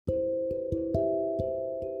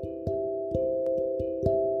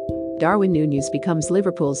Darwin Núñez becomes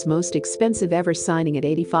Liverpool's most expensive ever signing at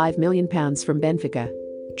 £85 million from Benfica.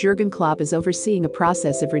 Jurgen Klopp is overseeing a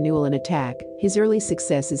process of renewal in attack. His early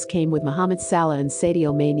successes came with Mohamed Salah and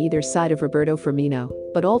Sadio Mane either side of Roberto Firmino,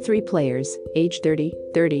 but all three players, aged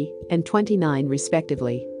 30, and 29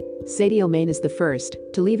 respectively. Sadio Mane is the first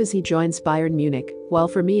to leave as he joins Bayern Munich, while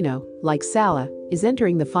Firmino, like Salah, is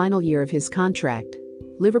entering the final year of his contract.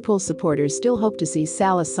 Liverpool supporters still hope to see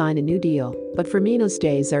Salah sign a new deal, but Firmino's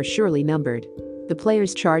days are surely numbered. The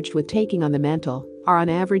players charged with taking on the mantle are on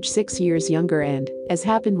average 6 years younger and, as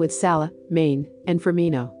happened with Salah, Mane, and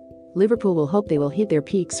Firmino, Liverpool will hope they will hit their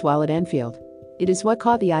peaks while at Anfield. It is what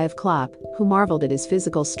caught the eye of Klopp, who marveled at his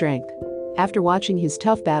physical strength. After watching his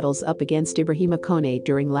tough battles up against Ibrahima Koné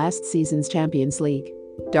during last season's Champions League,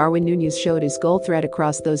 Darwin Núñez showed his goal threat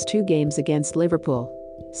across those two games against Liverpool,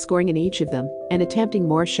 scoring in each of them and attempting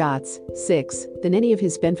more shots, 6, than any of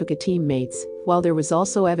his Benfica teammates, while there was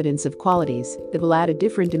also evidence of qualities that will add a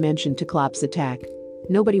different dimension to Klopp's attack.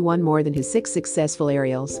 Nobody won more than his 6 successful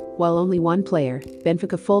aerials, while only one player,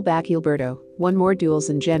 Benfica fullback Gilberto, won more duels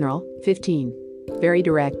in general, 15. Very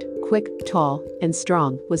direct, quick, tall, and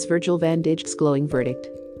strong was Virgil van Dijk's glowing verdict.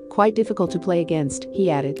 Quite difficult to play against, he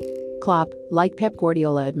added. Klopp, like Pep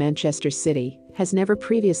Guardiola at Manchester City, has never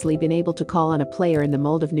previously been able to call on a player in the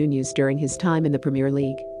mold of Núñez during his time in the Premier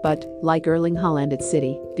League, but, like Erling Haaland at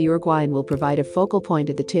City, the Uruguayan will provide a focal point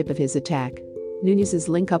at the tip of his attack. Núñez's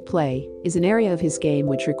link-up play is an area of his game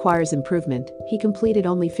which requires improvement. He completed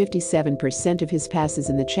only 57% of his passes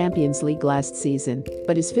in the Champions League last season,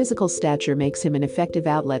 but his physical stature makes him an effective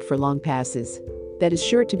outlet for long passes. That is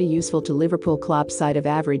sure to be useful to Liverpool. Klopp's side have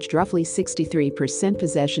averaged roughly 63%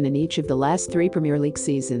 possession in each of the last 3 Premier League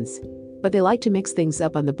seasons. But they like to mix things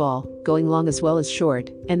up on the ball, going long as well as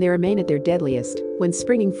short, and they remain at their deadliest when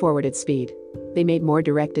springing forward at speed. They made more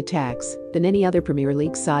direct attacks than any other Premier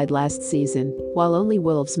League side last season, while only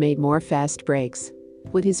Wolves made more fast breaks.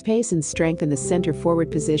 With his pace and strength in the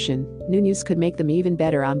centre-forward position, Núñez could make them even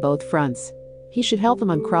better on both fronts. He should help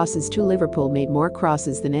them on crosses too. Liverpool made more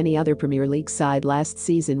crosses than any other Premier League side last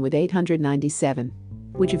season with 897.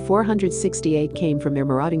 Which of 468 came from their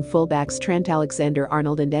marauding fullbacks Trent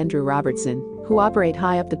Alexander-Arnold and Andrew Robertson, who operate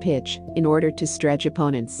high up the pitch in order to stretch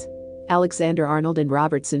opponents. Alexander-Arnold and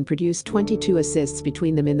Robertson produced 22 assists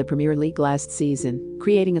between them in the Premier League last season,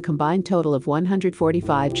 creating a combined total of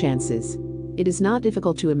 145 chances. It is not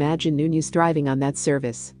difficult to imagine Núñez thriving on that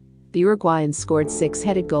service. The Uruguayan scored 6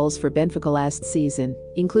 headed goals for Benfica last season,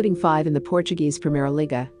 including 5 in the Portuguese Primeira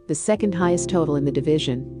Liga, the second highest total in the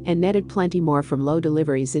division, and netted plenty more from low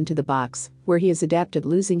deliveries into the box, where he is adept at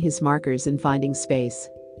losing his markers and finding space.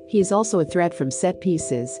 He is also a threat from set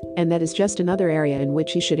pieces, and that is just another area in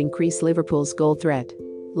which he should increase Liverpool's goal threat.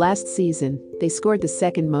 Last season, they scored the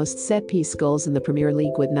second most set-piece goals in the Premier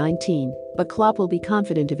League with 19, but Klopp will be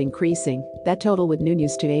confident of increasing that total with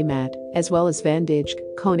Núñez to aim at, as well as Van Dijk,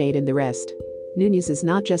 Koné and the rest. Núñez is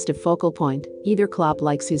not just a focal point, either. Klopp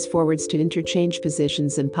likes his forwards to interchange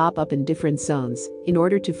positions and pop up in different zones in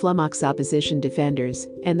order to flummox opposition defenders,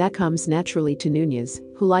 and that comes naturally to Núñez,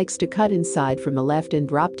 who likes to cut inside from the left and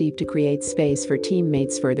drop deep to create space for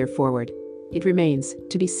teammates further forward. It remains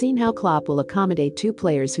to be seen how Klopp will accommodate 2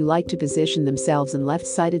 players who like to position themselves in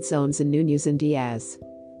left-sided zones in Núñez and Diaz.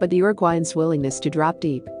 But the Uruguayan's willingness to drop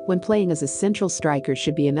deep when playing as a central striker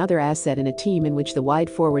should be another asset in a team in which the wide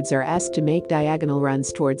forwards are asked to make diagonal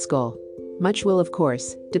runs towards goal. Much will, of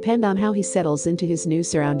course, depend on how he settles into his new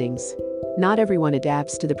surroundings. Not everyone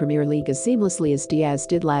adapts to the Premier League as seamlessly as Diaz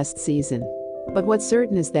did last season. But what's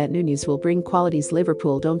certain is that Núñez will bring qualities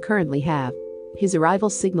Liverpool don't currently have. His arrival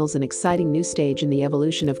signals an exciting new stage in the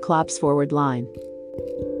evolution of Klopp's forward line.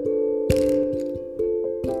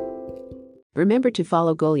 Remember to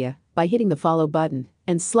follow Golia by hitting the follow button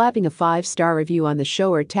and slapping a 5-star review on the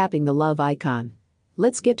show or tapping the love icon.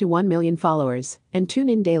 Let's get to 1 million followers and tune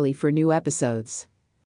in daily for new episodes.